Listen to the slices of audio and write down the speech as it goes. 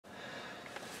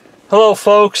Hello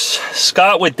folks,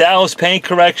 Scott with Dallas Paint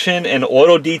Correction and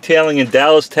Auto Detailing in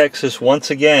Dallas, Texas once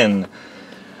again.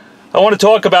 I want to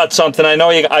talk about something. I know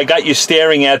I got you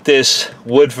staring at this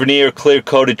wood veneer clear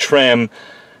coated trim,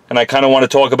 and I kind of want to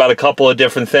talk about a couple of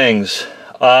different things.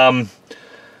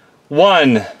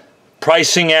 One,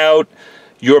 pricing out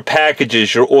your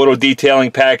packages, your auto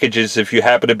detailing packages if you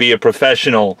happen to be a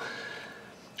professional.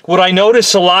 What I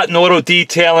notice a lot in auto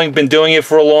detailing, been doing it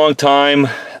for a long time,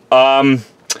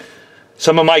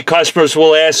 some of my customers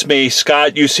will ask me,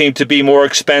 Scott, you seem to be more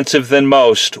expensive than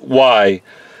most. Why?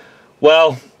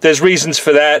 Well, there's reasons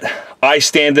for that. I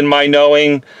stand in my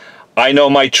knowing. I know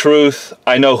my truth.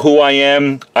 I know who I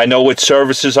am. I know what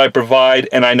services I provide,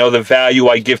 and I know the value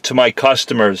I give to my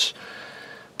customers.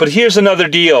 But here's another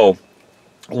deal.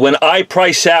 When I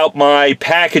price out my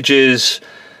packages,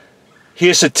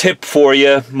 here's a tip for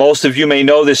you. Most of you may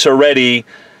know this already.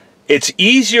 It's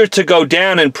easier to go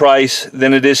down in price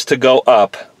than it is to go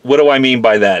up. What do I mean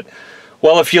by that?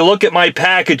 Well, if you look at my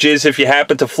packages, if you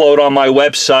happen to float on my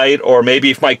website, or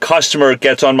maybe if my customer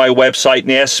gets on my website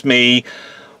and asks me,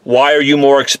 why are you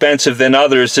more expensive than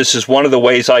others? This is one of the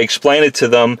ways I explain it to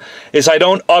them, is I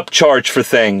don't upcharge for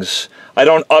things. I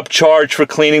don't upcharge for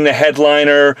cleaning the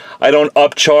headliner. I don't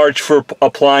upcharge for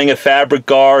applying a fabric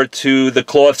guard to the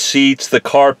cloth seats, the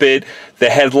carpet, the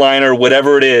headliner,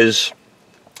 whatever it is.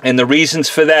 And the reasons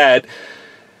for that,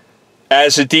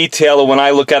 as a detailer, when I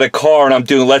look at a car and I'm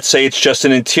doing, let's say it's just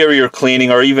an interior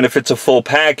cleaning, or even if it's a full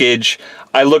package,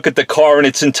 I look at the car in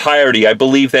its entirety. I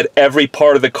believe that every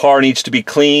part of the car needs to be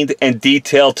cleaned and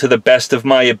detailed to the best of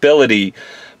my ability.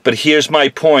 But here's my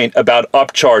point about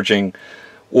upcharging,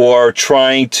 or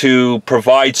trying to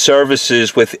provide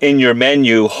services within your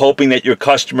menu, hoping that your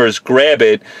customers grab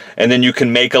it and then you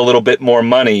can make a little bit more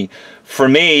money. For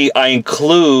me, I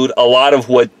include a lot of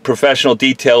what professional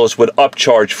detailers would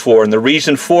upcharge for, and the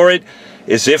reason for it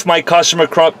is if my customer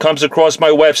comes across my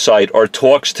website or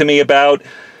talks to me about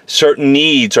certain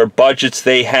needs or budgets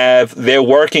they're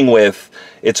working with,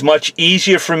 it's much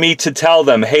easier for me to tell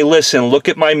them, hey, listen, look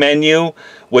at my menu.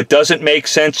 What doesn't make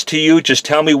sense to you, just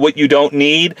tell me what you don't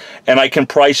need, and I can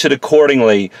price it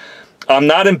accordingly. I'm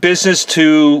not in business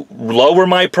to lower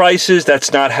my prices.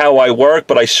 That's not how I work,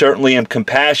 but I certainly am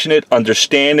compassionate,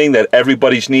 understanding that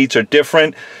everybody's needs are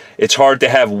different. It's hard to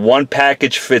have one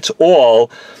package fits all.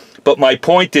 But my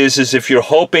point is if you're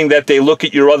hoping that they look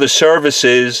at your other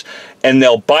services and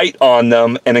they'll bite on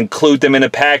them and include them in a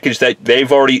package that they're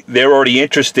already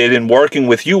interested in working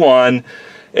with you on,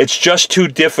 it's just too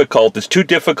difficult. It's too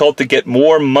difficult to get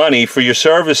more money for your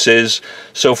services.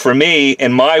 So for me,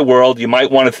 in my world, you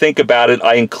might want to think about it.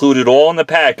 I include it all in the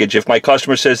package. If my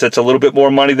customer says that's a little bit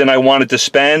more money than I wanted to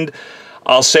spend,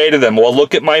 I'll say to them, well,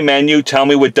 look at my menu. Tell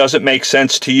me what doesn't make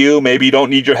sense to you. Maybe you don't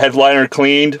need your headliner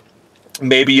cleaned.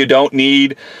 Maybe you don't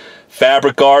need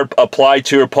fabric guard applied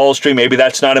to your upholstery. Maybe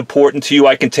that's not important to you.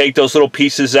 I can take those little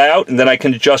pieces out and then I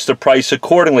can adjust the price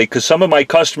accordingly. Because some of my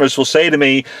customers will say to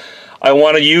me, I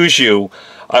want to use you.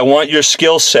 I want your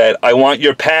skill set. I want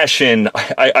your passion.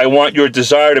 I want your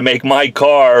desire to make my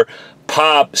car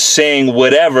pop, sing,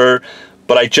 whatever,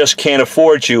 but I just can't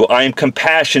afford you. I am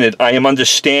compassionate. I am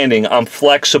understanding. I'm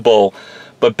flexible.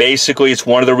 But basically, it's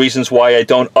one of the reasons why I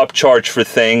don't upcharge for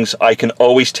things. I can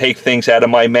always take things out of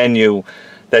my menu.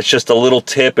 That's just a little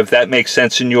tip. If that makes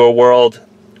sense in your world,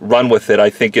 run with it.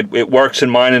 I think it works in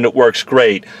mine, and it works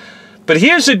great. But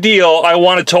here's the deal I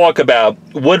want to talk about.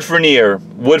 Wood veneer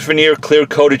clear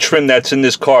coated trim that's in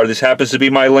this car. This happens to be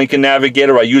my Lincoln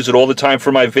Navigator. I use it all the time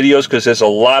for my videos because there's a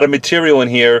lot of material in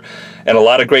here and a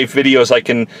lot of great videos I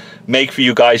can make for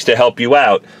you guys to help you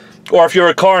out. Or if you're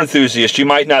a car enthusiast, you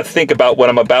might not think about what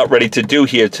I'm about ready to do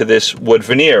here to this wood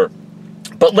veneer.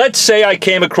 But let's say I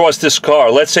came across this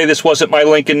car. Let's say this wasn't my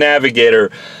Lincoln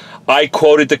Navigator. I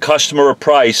quoted the customer a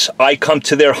price. I come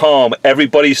to their home.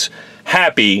 Everybody's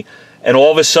happy. And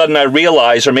all of a sudden I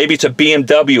realize, or maybe it's a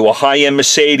BMW, a high-end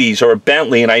Mercedes, or a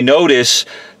Bentley, and I notice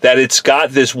that it's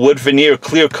got this wood veneer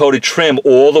clear-coated trim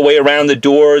all the way around the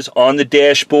doors, on the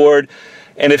dashboard.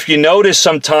 And if you notice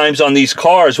sometimes on these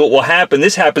cars, what will happen,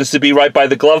 this happens to be right by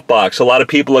the glove box. A lot of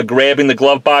people are grabbing the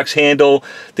glove box handle.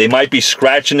 They might be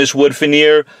scratching this wood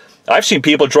veneer. I've seen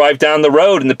people drive down the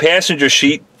road in the passenger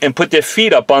seat and put their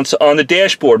feet up on the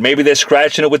dashboard. Maybe they're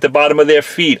scratching it with the bottom of their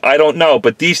feet. I don't know,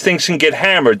 but these things can get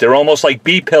hammered. They're almost like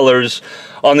B-pillars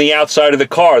on the outside of the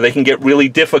car. They can get really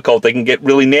difficult. They can get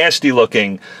really nasty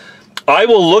looking. I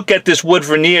will look at this wood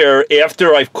veneer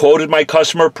after I've quoted my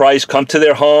customer price, come to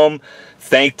their home,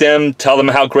 thank them, tell them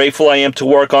how grateful I am to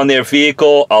work on their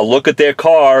vehicle. I'll look at their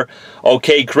car.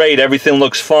 Okay, great, everything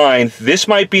looks fine. This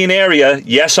might be an area,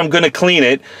 yes, I'm going to clean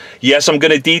it. Yes, I'm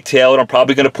going to detail it. I'm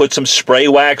probably going to put some spray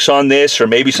wax on this or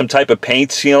maybe some type of paint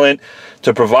sealant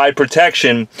to provide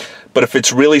protection. But if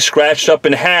it's really scratched up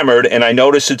and hammered, and I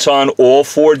notice it's on all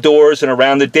 4 doors and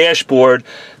around the dashboard,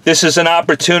 this is an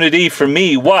opportunity for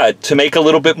me, what? To make a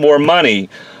little bit more money.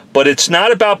 But it's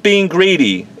not about being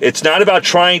greedy. It's not about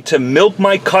trying to milk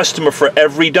my customer for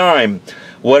every dime.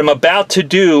 What I'm about to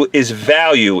do is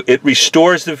value. It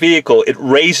restores the vehicle. It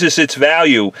raises its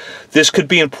value. This could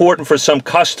be important for some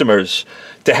customers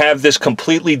to have this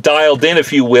completely dialed in,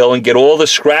 if you will, and get all the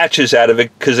scratches out of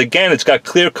it. Because again, it's got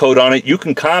clear coat on it. You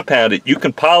can compound it. You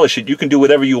can polish it. You can do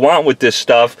whatever you want with this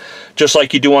stuff, just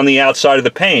like you do on the outside of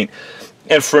the paint.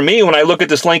 And for me, when I look at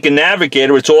this Lincoln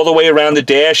Navigator, it's all the way around the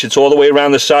dash, it's all the way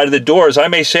around the side of the doors. I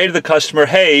may say to the customer,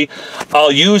 hey,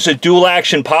 I'll use a dual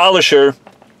action polisher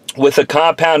with a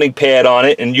compounding pad on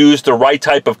it and use the right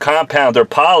type of compound or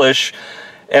polish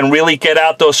and really get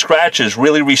out those scratches,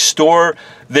 really restore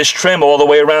this trim all the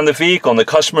way around the vehicle. And the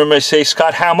customer may say,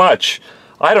 Scott, how much?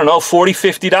 I don't know, $40,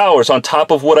 $50 on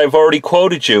top of what I've already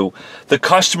quoted you. The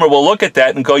customer will look at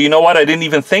that and go, you know what, I didn't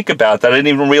even think about that. I didn't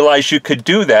even realize you could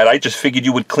do that. I just figured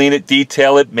you would clean it,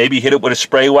 detail it, maybe hit it with a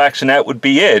spray wax, and that would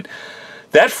be it.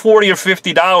 That $40 or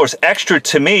 $50 extra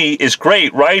to me is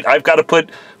great, right? I've got to put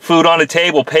food on the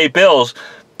table, pay bills.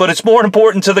 But it's more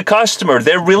important to the customer.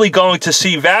 They're really going to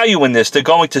see value in this. They're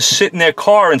going to sit in their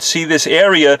car and see this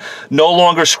area no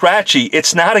longer scratchy.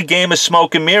 It's not a game of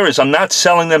smoke and mirrors. I'm not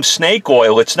selling them snake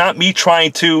oil. It's not me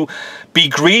trying to be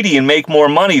greedy and make more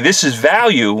money. This is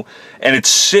value, and it's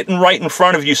sitting right in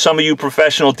front of you. Some of you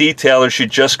professional detailers, you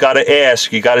just got to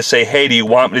ask. You got to say, hey, do you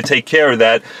want me to take care of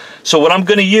that? So what I'm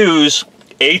going to use,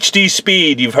 HD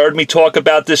Speed, you've heard me talk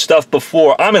about this stuff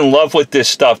before. I'm in love with this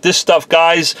stuff. This stuff,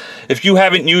 guys, if you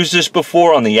haven't used this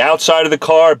before on the outside of the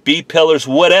car, B-pillars,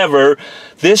 whatever,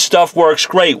 this stuff works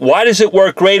great. Why does it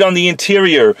work great on the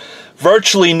interior?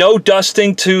 Virtually no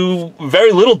dusting to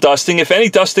very little dusting, if any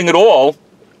dusting at all.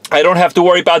 I don't have to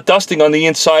worry about dusting on the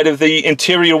inside of the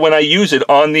interior when I use it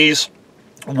on these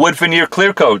wood veneer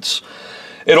clear coats.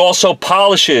 It also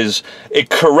polishes,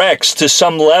 it corrects to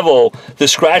some level the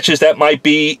scratches that might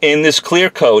be in this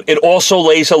clear coat. It also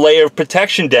lays a layer of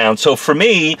protection down. So for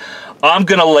me, I'm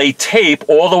going to lay tape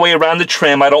all the way around the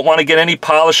trim. I don't want to get any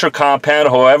polish or compound,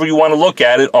 however you want to look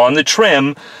at it, on the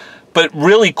trim. But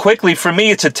really quickly, for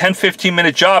me, it's a 10-15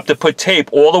 minute job to put tape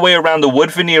all the way around the wood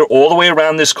veneer, all the way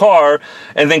around this car,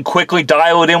 and then quickly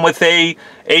dial it in with a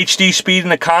HD Speed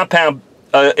and a compound,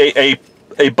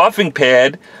 a buffing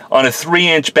pad on a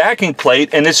 3-inch backing plate,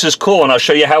 and this is cool, and I'll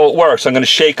show you how it works. I'm going to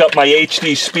shake up my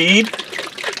HD Speed.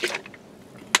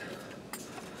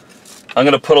 I'm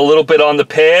going to put a little bit on the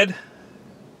pad,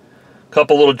 a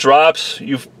couple little drops.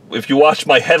 If you watched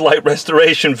my headlight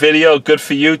restoration video, good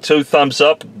for you, 2 thumbs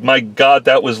up. My God,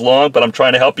 that was long, but I'm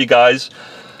trying to help you guys.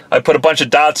 I put a bunch of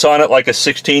dots on it like a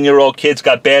 16-year-old kid's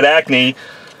got bad acne,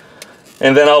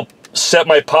 and then I'll set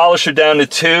my polisher down to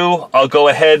 2. I'll go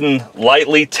ahead and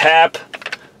lightly tap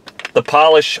the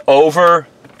polish over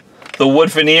the wood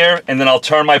veneer, and then I'll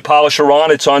turn my polisher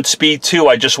on. It's on speed 2.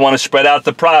 I just want to spread out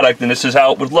the product, and this is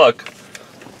how it would look.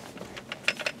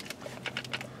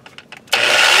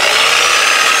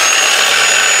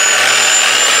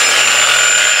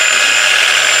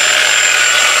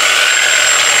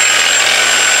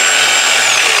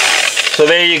 So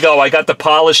there you go. I got the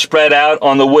polish spread out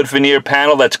on the wood veneer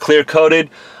panel that's clear coated.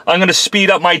 I'm going to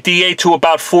speed up my DA to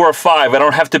about 4 or 5. I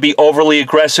don't have to be overly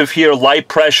aggressive here. Light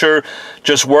pressure.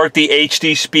 Just work the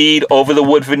HD Speed over the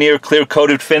wood veneer clear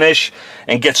coated finish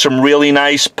and get some really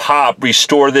nice pop.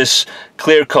 Restore this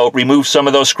clear coat. Remove some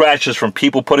of those scratches from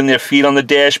people putting their feet on the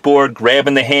dashboard,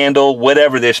 grabbing the handle,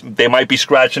 whatever. They might be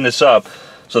scratching this up.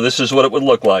 So this is what it would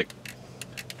look like.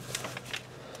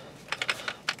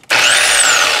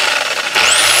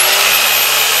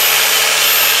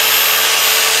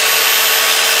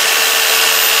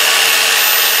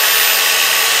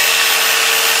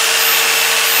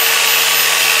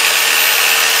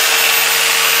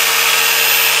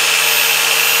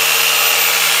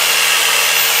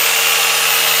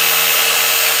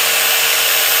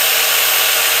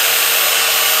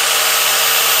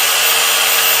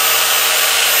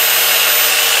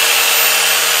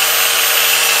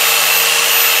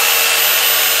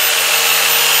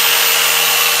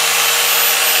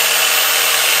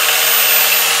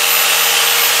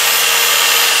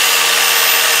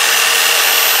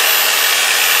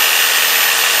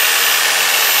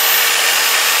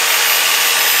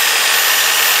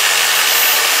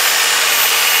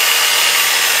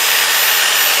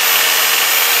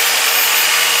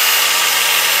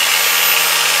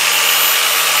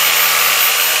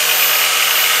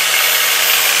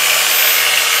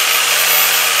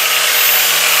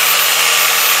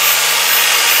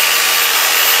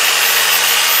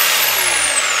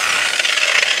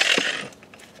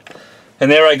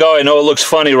 And there I go. I know it looks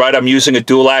funny, right? I'm using a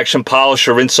dual action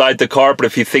polisher inside the car, but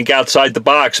if you think outside the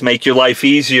box, make your life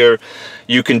easier,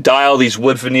 you can dial these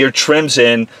wood veneer trims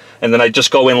in, and then I just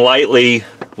go in lightly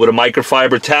with a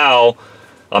microfiber towel.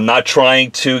 I'm not trying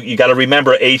to, you got to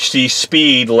remember, HD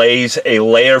Speed lays a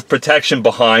layer of protection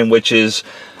behind, which is,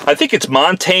 I think it's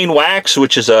montane wax,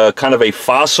 which is a kind of a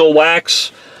fossil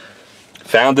wax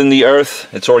found in the earth.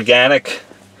 It's organic.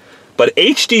 But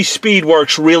HD Speed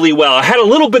works really well. I had a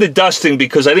little bit of dusting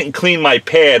because I didn't clean my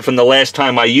pad from the last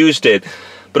time I used it.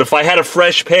 But if I had a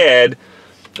fresh pad,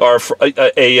 or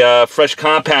a fresh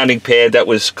compounding pad that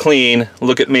was clean,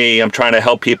 look at me, I'm trying to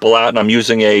help people out, and I'm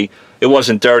using it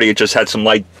wasn't dirty, it just had some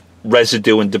light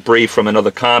residue and debris from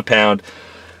another compound.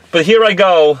 But here I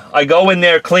go in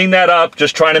there, clean that up,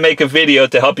 just trying to make a video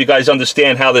to help you guys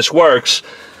understand how this works.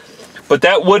 But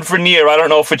that wood veneer, I don't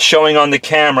know if it's showing on the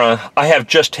camera, I have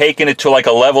just taken it to like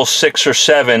a level 6 or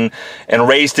 7 and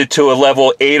raised it to a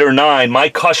level 8 or 9. My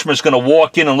customer's going to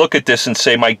walk in and look at this and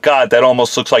say, my God, that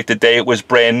almost looks like the day it was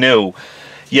brand new.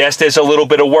 Yes, there's a little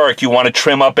bit of work. You want to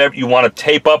trim up, you want to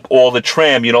tape up all the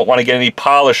trim. You don't want to get any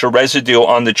polish or residue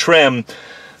on the trim.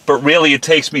 But really, it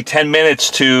takes me 10 minutes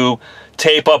to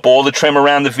tape up all the trim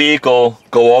around the vehicle,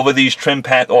 go over these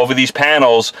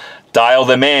panels, dial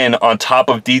them in on top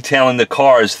of detailing the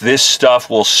cars. This stuff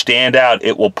will stand out.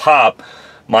 It will pop.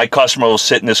 My customer will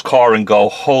sit in this car and go,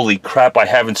 holy crap, I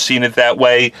haven't seen it that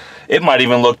way. It might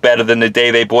even look better than the day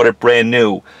they bought it brand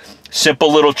new.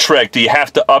 Simple little trick. Do you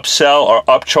have to upsell or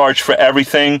upcharge for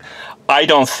everything? I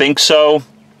don't think so.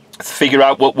 Figure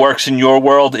out what works in your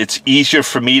world. It's easier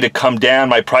for me to come down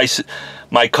my price.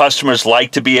 My customers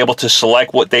like to be able to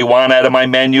select what they want out of my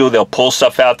menu. They'll pull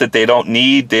stuff out that they don't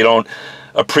need, they don't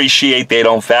appreciate, they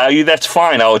don't value. That's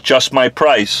fine. I'll adjust my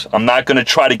price. I'm not going to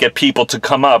try to get people to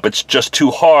come up. It's just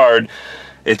too hard.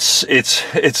 It's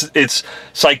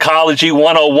psychology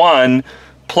 101.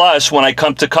 Plus, when I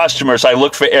come to customers, I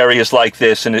look for areas like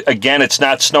this. And again, it's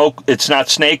not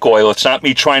snake oil. It's not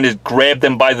me trying to grab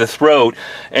them by the throat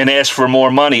and ask for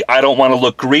more money. I don't want to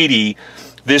look greedy.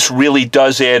 This really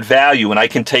does add value, and I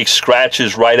can take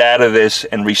scratches right out of this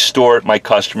and restore my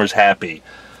customers happy.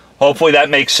 Hopefully that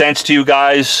makes sense to you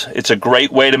guys. It's a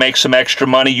great way to make some extra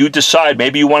money. You decide.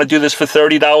 Maybe you want to do this for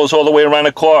 $30 all the way around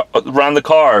the car,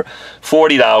 $40,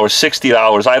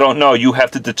 $60. I don't know. You have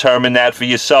to determine that for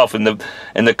yourself and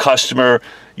the customer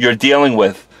you're dealing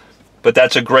with. But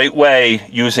that's a great way,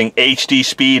 using HD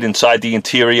Speed inside the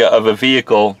interior of a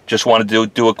vehicle. Just wanted to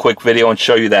do a quick video and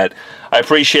show you that. I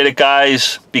appreciate it,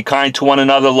 guys. Be kind to one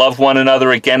another. Love one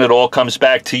another. Again, it all comes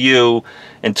back to you.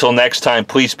 Until next time,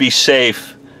 please be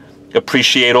safe.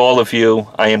 Appreciate all of you.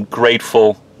 I am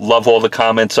grateful. Love all the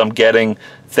comments I'm getting.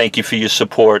 Thank you for your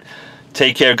support.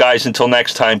 Take care, guys. Until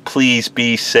next time, please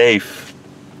be safe.